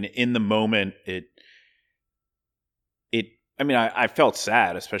 I mean, in the moment, I felt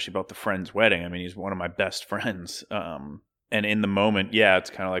sad, especially about the friend's wedding. I mean, he's one of my best friends. And in the moment, it's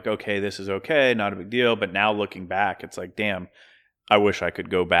kind of like, okay, this is okay, not a big deal. But now looking back, it's like, damn, I wish I could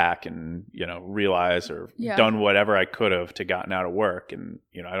go back and, realize or done whatever I could have to gotten out of work. And,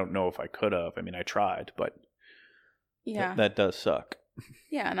 I don't know if I could have. I mean, I tried, but that does suck.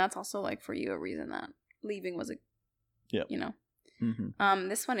 Yeah. And that's also like for you a reason that leaving was Mm-hmm.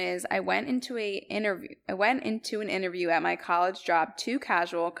 This one is, I went into an interview at my college job too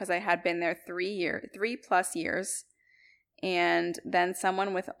casual because I had been there 3+ years. And then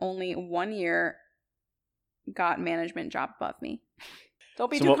someone with only 1 year got management job above me.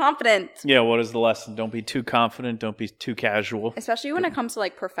 Don't be too confident. Yeah, what is the lesson? Don't be too confident. Don't be too casual. Especially when it comes to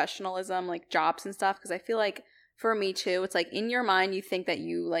like professionalism, like jobs and stuff. Because I feel like for me too, it's like in your mind you think that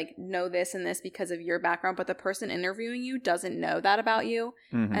you like know this and this because of your background, but the person interviewing you doesn't know that about you.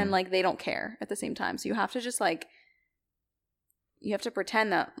 Mm-hmm. And like they don't care at the same time. So you have to just like, you have to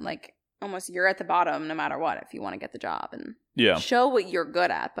pretend that like almost you're at the bottom no matter what if you want to get the job, and show what you're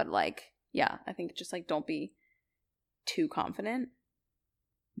good at. But like, I think just like don't be too confident.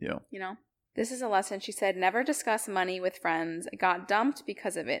 Yeah. You know? This is a lesson. She said, never discuss money with friends. Got dumped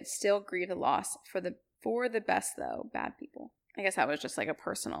because of it. Still grieve the loss. For the best, though. Bad people. I guess that was just like a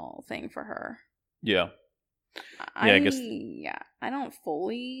personal thing for her. Yeah. I guess. Yeah. I don't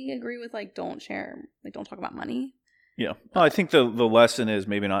fully agree with like, don't talk about money. Yeah. Well, I think the lesson is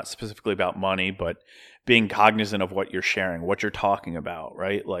maybe not specifically about money, but being cognizant of what you're sharing, what you're talking about,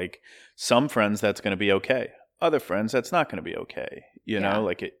 right? Like some friends, that's going to be okay. Other friends, that's not going to be okay. You know,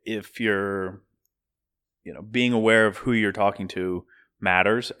 like if you're, being aware of who you're talking to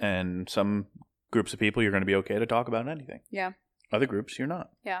matters, and some groups of people, you're going to be okay to talk about anything. Yeah. Other groups, you're not.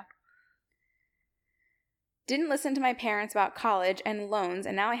 Yeah. Didn't listen to my parents about college and loans,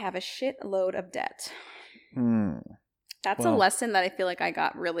 and now I have a shitload of debt. That's a lesson that I feel like I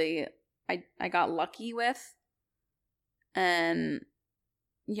got I got lucky with. And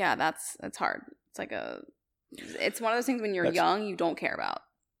yeah, it's hard. It's one of those things when you're young, you don't care about.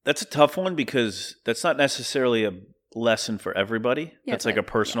 That's a tough one because that's not necessarily a lesson for everybody. Yeah, that's like a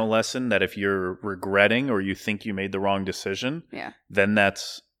personal lesson that if you're regretting or you think you made the wrong decision, then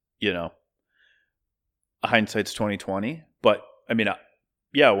that's, hindsight's 20/20. But I mean,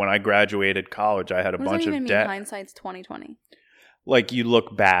 when I graduated college, I had a bunch of debt. Hindsight's 20/20. Like you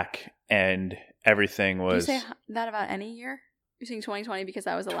look back and everything was. Do you say that about any year? You're saying 2020 because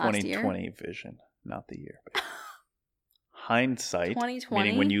that was the last year? 2020 vision, not the year. Hindsight, 2020?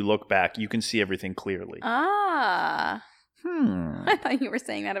 meaning when you look back, you can see everything clearly. I thought you were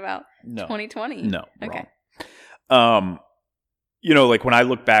saying that about 2020. No. Okay. Wrong. Like when I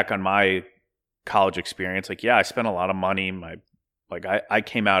look back on my college experience, like, I spent a lot of money. I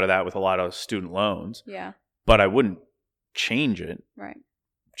came out of that with a lot of student loans. Yeah. But I wouldn't change it. Right.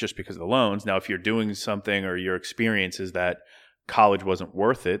 Just because of the loans. Now, if you're doing something or your experience is that college wasn't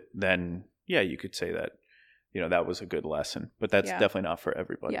worth it, then you could say that, that was a good lesson. But that's definitely not for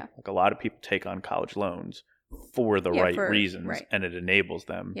everybody. Yeah. Like a lot of people take on college loans for the right reasons, and it enables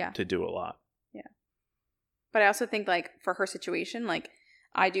them to do a lot. Yeah. But I also think like for her situation, like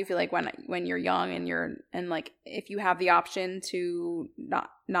I do feel like when you're young and like if you have the option to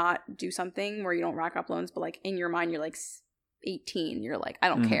not do something where you don't rack up loans, but like in your mind you're like 18, you're like, I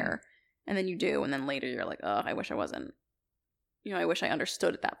don't care. And then you do, and then later you're like, oh, I wish I wasn't. I wish I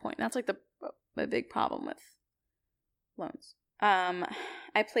understood at that point. That's like the big problem with loans.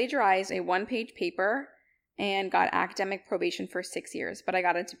 I plagiarized a 1-page paper and got academic probation for 6 years, but I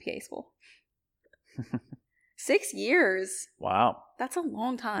got into PA school. 6 years. Wow. That's a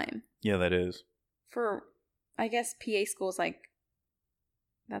long time. Yeah, that is. For, I guess PA school's like,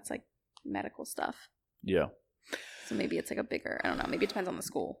 that's like medical stuff. Yeah. So maybe it's like a bigger, I don't know, maybe it depends on the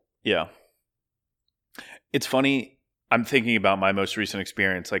school. Yeah. It's funny, I'm thinking about my most recent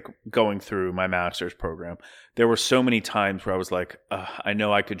experience, like going through my master's program. There were so many times where I was like, I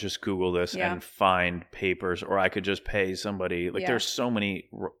know I could just Google this and find papers, or I could just pay somebody. Like there's so many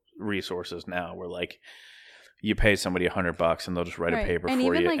resources now where like you pay somebody $100 and they'll just write a paper for you.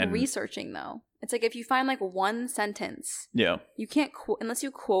 And even like researching though. It's like if you find like one sentence, you can't unless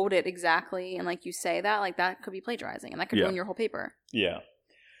you quote it exactly and like you say that, like that could be plagiarizing and that could ruin your whole paper. Yeah.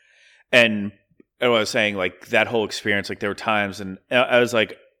 And I was saying like that whole experience, like there were times and I was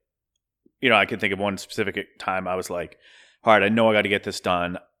like, I can think of one specific time I was like, all right, I know I got to get this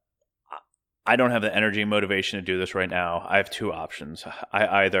done. I don't have the energy and motivation to do this right now. I have two options.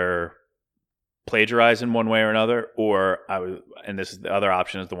 I either plagiarize in one way or another, or and this is the other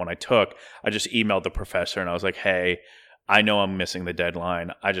option is the one I took. I just emailed the professor and I was like, hey, I know I'm missing the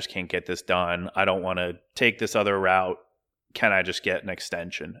deadline. I just can't get this done. I don't want to take this other route. Can I just get an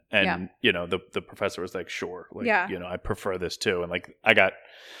extension? And, the professor was like, sure. Like, I prefer this too. And like, I got,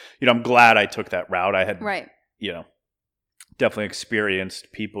 I'm glad I took that route. I had, definitely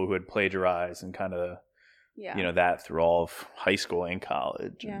experienced people who had plagiarized and kind of, that through all of high school and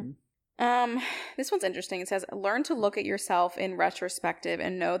college. Yeah. This one's interesting. It says, learn to look at yourself in retrospective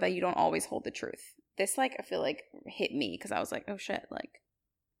and know that you don't always hold the truth. This, like, I feel like hit me because I was like, oh shit, like,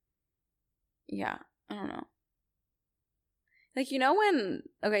 I don't know. Like,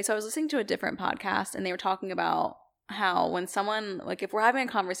 so I was listening to a different podcast and they were talking about how when someone, like if we're having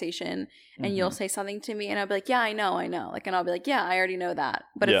a conversation and you'll say something to me and I'll be like, yeah, I know. Like, and I'll be like, yeah, I already know that.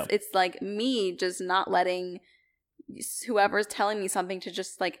 But it's like me just not letting whoever's telling me something to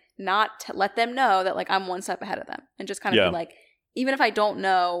just like not let them know that like I'm one step ahead of them and just kind of be like, even if I don't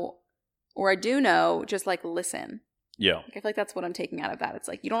know or I do know, just like listen. Yeah. Like, I feel like that's what I'm taking out of that. It's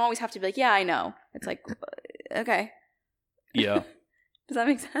like, you don't always have to be like, yeah, I know. It's like, okay. Yeah. Does that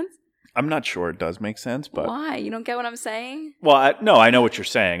make sense? I'm not sure it does make sense, but why? You don't get what I'm saying? well, no, I know what you're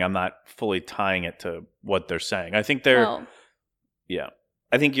saying. I'm not fully tying it to what they're saying. I think they're, Well, yeah.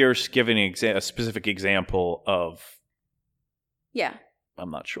 I think you're giving a specific example of, yeah. I'm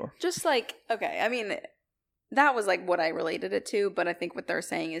not sure. Just like, okay, I mean, that was like what I related it to, but I think what they're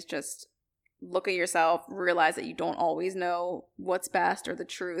saying is just look at yourself, realize that you don't always know what's best or the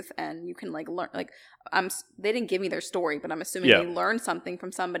truth, and you can like learn. Like, they didn't give me their story, but I'm assuming Yeah. they learned something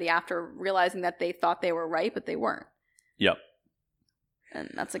from somebody after realizing that they thought they were right, but they weren't. Yep. And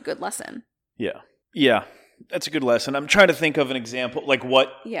that's a good lesson. Yeah. Yeah. That's a good lesson. I'm trying to think of an example, like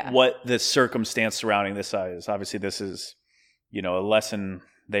what the circumstance surrounding this is. Obviously, this is, a lesson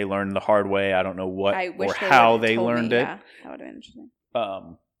they learned the hard way. I don't know what or how they learned it. Yeah, that would have been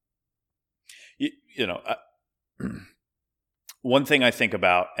interesting. One thing I think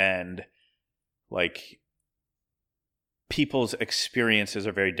about, and like people's experiences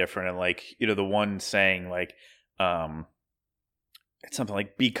are very different, and like the one saying like it's something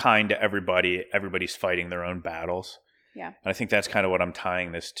like be kind to everybody, everybody's fighting their own battles. Yeah. And I think that's kind of what I'm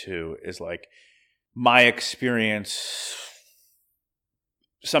tying this to, is like my experience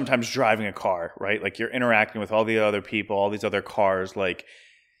sometimes driving a car, right? Like you're interacting with all the other people, all these other cars. Like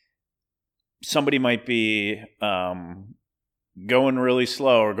somebody might be going really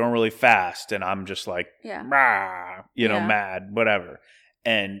slow or going really fast, and I'm just like, mad, whatever.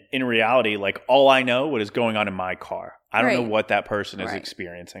 And in reality, like all I know what is going on in my car. I don't know what that person is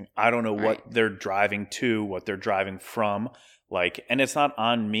experiencing. I don't know what they're driving to, what they're driving from. Like, and it's not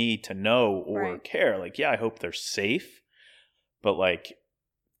on me to know or care. Like, yeah, I hope they're safe, but like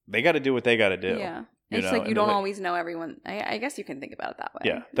they got to do what they got to do. Yeah. It's like you don't always know everyone. I guess you can think about it that way.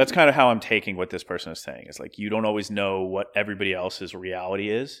 Yeah. That's kind of how I'm taking what this person is saying. It's like you don't always know what everybody else's reality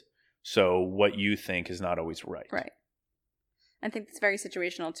is. So what you think is not always right. Right. I think it's very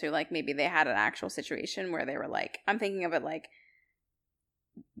situational too. Like maybe they had an actual situation where they were like, I'm thinking of it like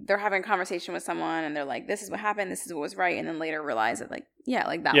they're having a conversation with someone and they're like, this is what happened, this is what was right. And then later realize that like,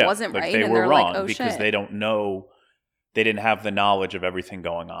 that wasn't like right. They and were they're wrong like, oh because shit. They don't know. They didn't have the knowledge of everything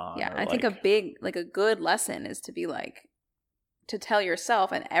going on. Yeah, I think a good lesson is to be like, to tell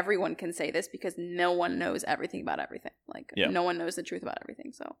yourself, and everyone can say this because no one knows everything about everything. Like, no one knows the truth about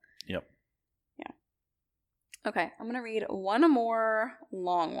everything. So, yep. Yeah. Okay, I'm going to read one more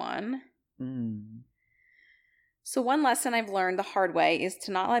long one. So one lesson I've learned the hard way is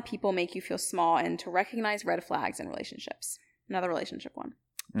to not let people make you feel small and to recognize red flags in relationships. Another relationship one.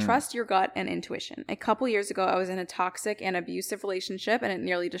 Trust your gut and intuition. A couple years ago, I was in a toxic and abusive relationship and it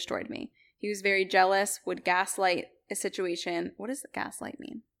nearly destroyed me. He was very jealous, would gaslight a situation. What does gaslight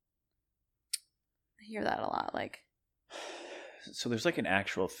mean? I hear that a lot. Like, so there's like an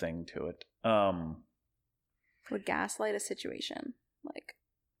actual thing to it. Would gaslight a situation.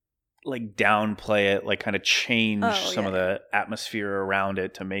 Like downplay it, like kind of change some of the atmosphere around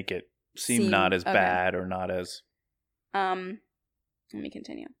it to make it seem not as bad or not as... Let me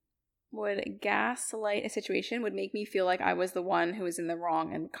continue. Would gaslight a situation would make me feel like I was the one who was in the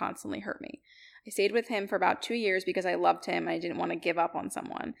wrong and constantly hurt me. I stayed with him for about 2 years because I loved him and I didn't want to give up on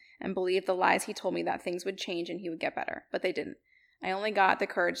someone and believed the lies he told me that things would change and he would get better, but they didn't. I only got the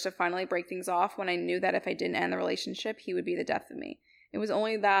courage to finally break things off when I knew that if I didn't end the relationship, he would be the death of me. It was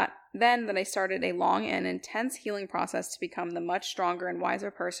only then that I started a long and intense healing process to become the much stronger and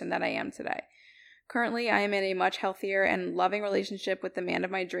wiser person that I am today. Currently, I am in a much healthier and loving relationship with the man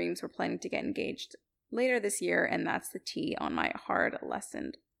of my dreams. We're planning to get engaged later this year, and that's the tea on my hard-learned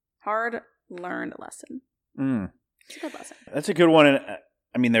lesson. It's a good lesson. That's a good one. And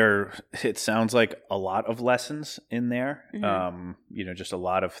I mean, it sounds like a lot of lessons in there. Just a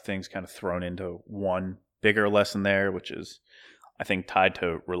lot of things kind of thrown into one bigger lesson there, which is, I think, tied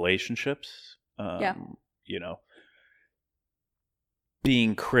to relationships.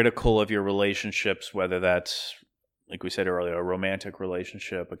 Being critical of your relationships, whether that's, like we said earlier, a romantic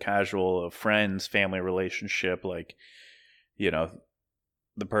relationship, a casual, a friends, family relationship. Like, the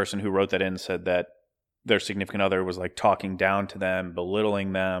person who wrote that in said that their significant other was like talking down to them,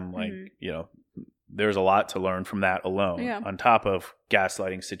 belittling them. Like, there's a lot to learn from that alone, on top of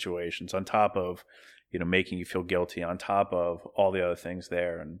gaslighting situations, on top of, making you feel guilty, on top of all the other things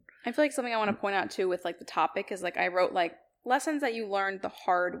there. And I feel like something I want to point out too with like the topic is like, I wrote like lessons that you learned the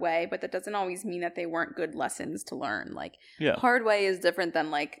hard way, but that doesn't always mean that they weren't good lessons to learn. Like, hard way is different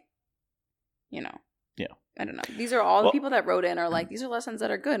than like, I don't know. These are all the people that wrote in are like, these are lessons that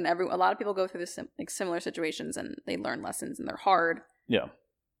are good. And a lot of people go through this similar situations and they learn lessons and they're hard. Yeah.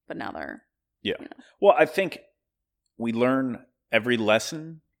 But now they're. Yeah. Well, I think we learn every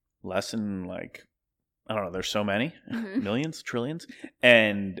lesson like, I don't know, there's so many, millions, trillions.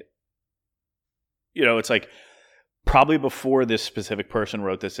 And it's like probably before this specific person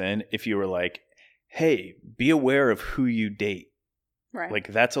wrote this in, if you were like, hey, be aware of who you date. Right.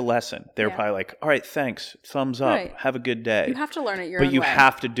 Like, that's a lesson. They're probably like, all right, thanks. Thumbs up. Right. Have a good day. You have to learn it your own way. But you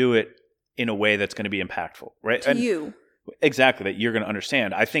have to do it in a way that's going to be impactful, right? To you. Exactly, that you're going to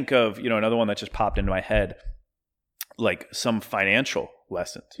understand. I think of, another one that just popped into my head, like some financial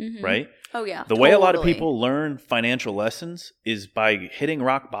lessons, right? Oh, yeah. The way a lot of people learn financial lessons is by hitting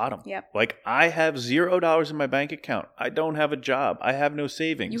rock bottom. Yep. Like, I have $0 in my bank account. I don't have a job. I have no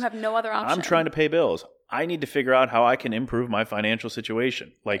savings. You have no other option. I'm trying to pay bills. I need to figure out how I can improve my financial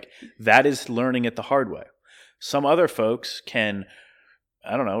situation. Like, that is learning it the hard way. Some other folks can,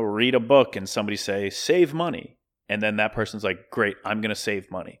 I don't know, read a book and somebody say, save money. And then that person's like, great, I'm going to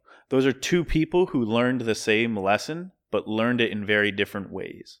save money. Those are two people who learned the same lesson, but learned it in very different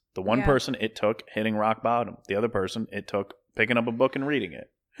ways. The one person, it took hitting rock bottom. The other person, it took picking up a book and reading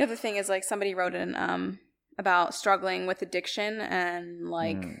it. The other thing is, like, somebody wrote in about struggling with addiction, and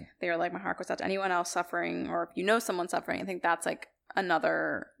like they were like, my heart goes out to anyone else suffering, or if you know someone suffering. I think that's like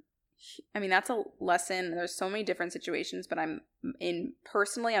another, I mean, that's a lesson. There's so many different situations, but I'm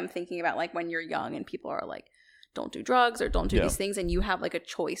thinking about like when you're young and people are like, don't do drugs or don't do these things, and you have like a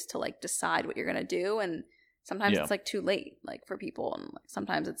choice to like decide what you're gonna do, and sometimes it's like too late, like for people, and like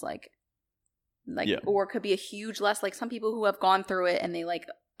sometimes it's like or it could be a huge less, like some people who have gone through it and they like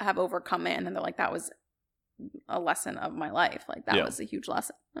have overcome it, and then they're like, that was a lesson of my life, like that was a huge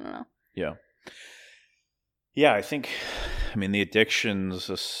lesson. I don't know. I think, I mean, the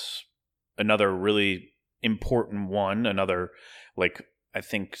addictions is another really important one. Another, like, I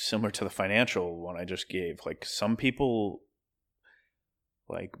think similar to the financial one I just gave, like some people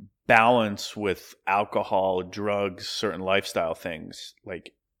like balance with alcohol, drugs, certain lifestyle things,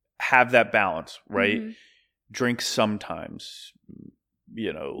 like have that balance, right? Drink sometimes,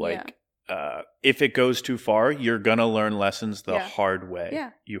 if it goes too far, you're going to learn lessons the hard way.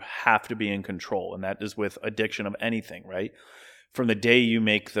 Yeah. You have to be in control. And that is with addiction of anything, right? From the day you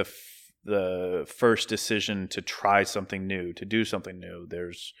make the first decision to try something new, to do something new,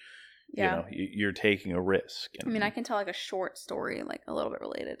 there's, you're taking a risk. And, I mean, I can tell like a short story, like a little bit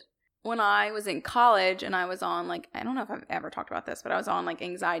related. When I was in college and I was on like, I don't know if I've ever talked about this, but I was on like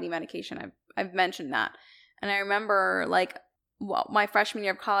anxiety medication. I've mentioned that. And I remember like, my freshman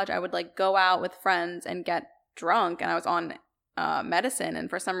year of college, I would like go out with friends and get drunk, and I was on medicine,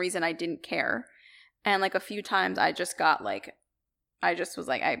 and for some reason I didn't care. And like a few times I just was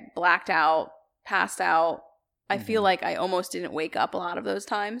like, I blacked out, passed out. I feel like I almost didn't wake up a lot of those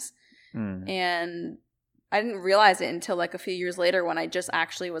times. And I didn't realize it until like a few years later when I just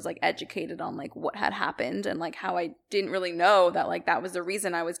actually was like educated on like what had happened, and like how I didn't really know that like that was the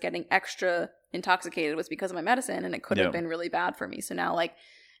reason I was getting extra intoxicated was because of my medicine, and it could have been really bad for me. So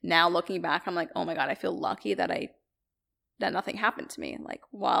now looking back, I'm like, oh my God, I feel lucky that nothing happened to me, like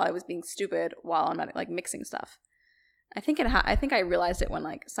while I was being stupid, while I'm like mixing stuff. I think I realized it when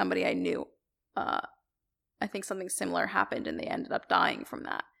like somebody I knew, I think something similar happened and they ended up dying from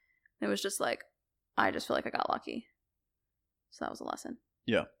that. And it was just like, I just feel like I got lucky. So that was a lesson.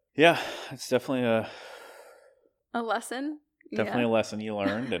 Yeah. Yeah. It's definitely a lesson. Definitely a lesson you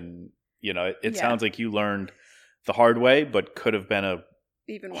learned. And, it sounds like you learned the hard way, but could have been a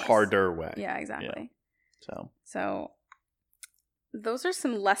even worse, harder way. Yeah, exactly. Yeah. So those are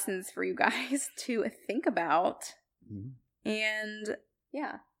some lessons for you guys to think about. And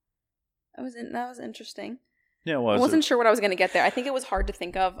yeah, that was interesting. Yeah, it was. I wasn't sure what I was going to get there. I think it was hard to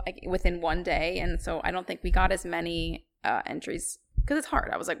think of within one day, and so I don't think we got as many entries because it's hard.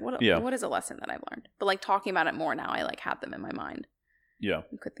 I was like, what is a lesson that I've learned? But like talking about it more now, I like have them in my mind. Yeah,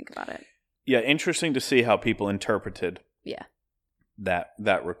 you could think about it. Yeah, interesting to see how people interpreted. Yeah,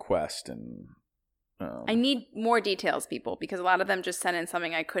 that request, and I need more details, people, because a lot of them just sent in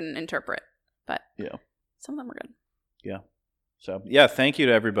something I couldn't interpret. But some of them were good. Yeah. So, thank you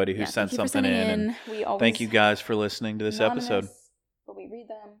to everybody who sent something in. And thank you guys for listening to this episode. But we read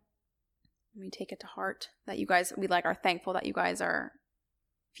them. We take it to heart that you guys, are thankful that you guys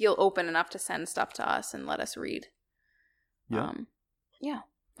feel open enough to send stuff to us and let us read. Yeah.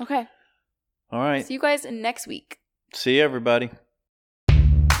 Okay. All right. See you guys next week. See you, everybody.